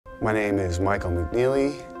My name is Michael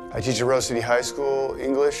McNeely. I teach at Rotary High School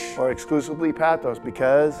English. Or exclusively Pathos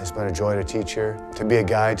because It's been a joy to teach here, to be a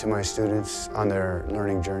guide to my students on their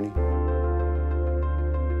learning journey.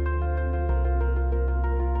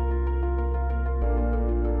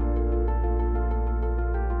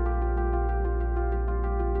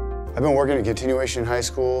 I've been working at Continuation High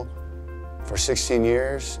School for 16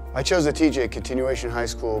 years. I chose to teach at Continuation High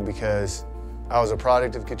School because I was a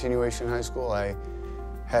product of Continuation High School. I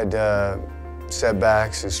had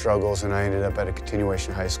setbacks and struggles, and I ended up at a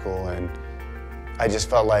Continuation High School, and I just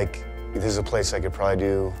felt like this is a place I could probably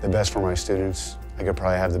do the best for my students. I could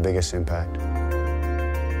probably have the biggest impact.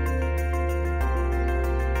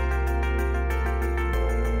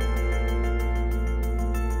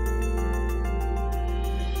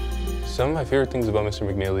 Some of my favorite things about Mr.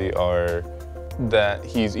 McNeely are that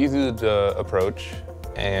he's easy to approach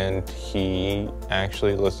and he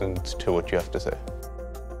actually listens to what you have to say.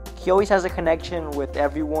 He always has a connection with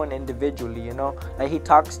everyone individually, you know? Like he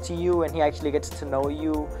talks to you and he actually gets to know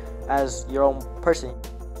you as your own person.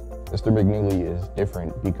 Mr. McNeely is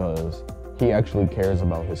different because he actually cares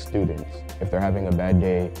about his students. If they're having a bad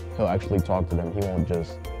day, he'll actually talk to them. He won't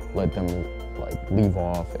just let them leave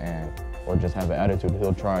off or just have an attitude.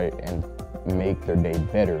 He'll try and make their day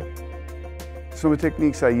better. some of the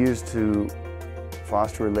techniques I use to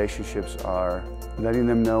foster relationships are letting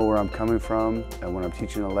them know where I'm coming from, and when I'm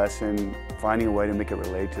teaching a lesson, finding a way to make it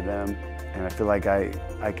relate to them. And I feel like I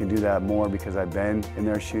can do that more because I've been in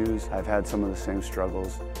their shoes. I've had some of the same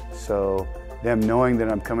struggles. So them knowing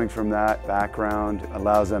that I'm coming from that background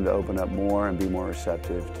allows them to open up more and be more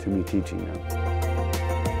receptive to me teaching them.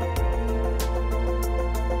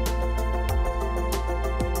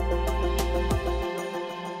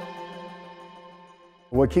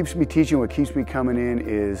 What keeps me teaching, what keeps me coming in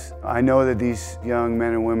is I know that these young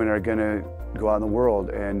men and women are going to go out in the world,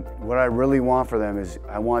 and what I really want for them is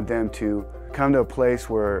I want them to come to a place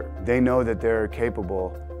where they know that they're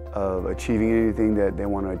capable of achieving anything that they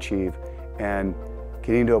want to achieve and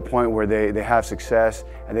getting to a point where they have success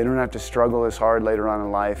and they don't have to struggle as hard later on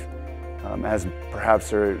in life as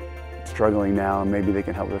perhaps they're struggling now, and maybe they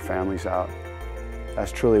can help their families out.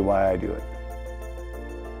 That's truly why I do it.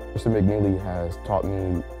 Mr. McNeely has taught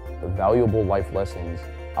me valuable life lessons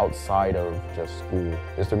outside of just school.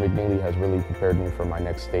 Mr. McNeely has really prepared me for my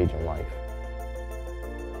next stage in life.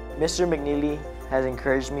 Mr. McNeely has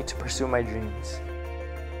encouraged me to pursue my dreams.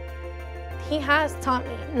 He has taught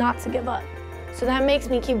me not to give up, so that makes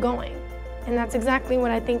me keep going. And that's exactly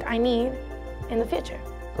what I think I need in the future.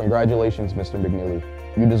 Congratulations, Mr. McNeely.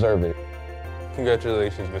 You deserve it.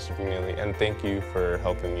 Congratulations, Mr. McNeely, and thank you for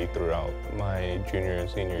helping me throughout my junior and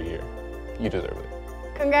senior year. You deserve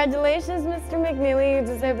it. Congratulations, Mr. McNeely. You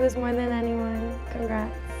deserve this more than anyone.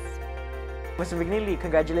 Congrats. Mr. McNeely,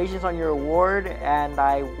 congratulations on your award, and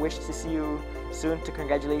I wish to see you soon to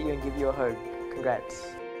congratulate you and give you a hug.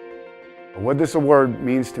 Congrats. What this award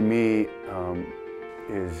means to me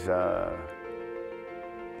is,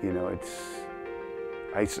 you know,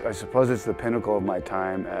 I suppose it's the pinnacle of my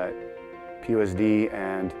time at PUSD,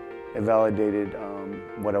 and it validated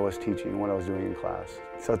what I was teaching, what I was doing in class.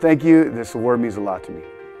 So thank you. This award means a lot to me.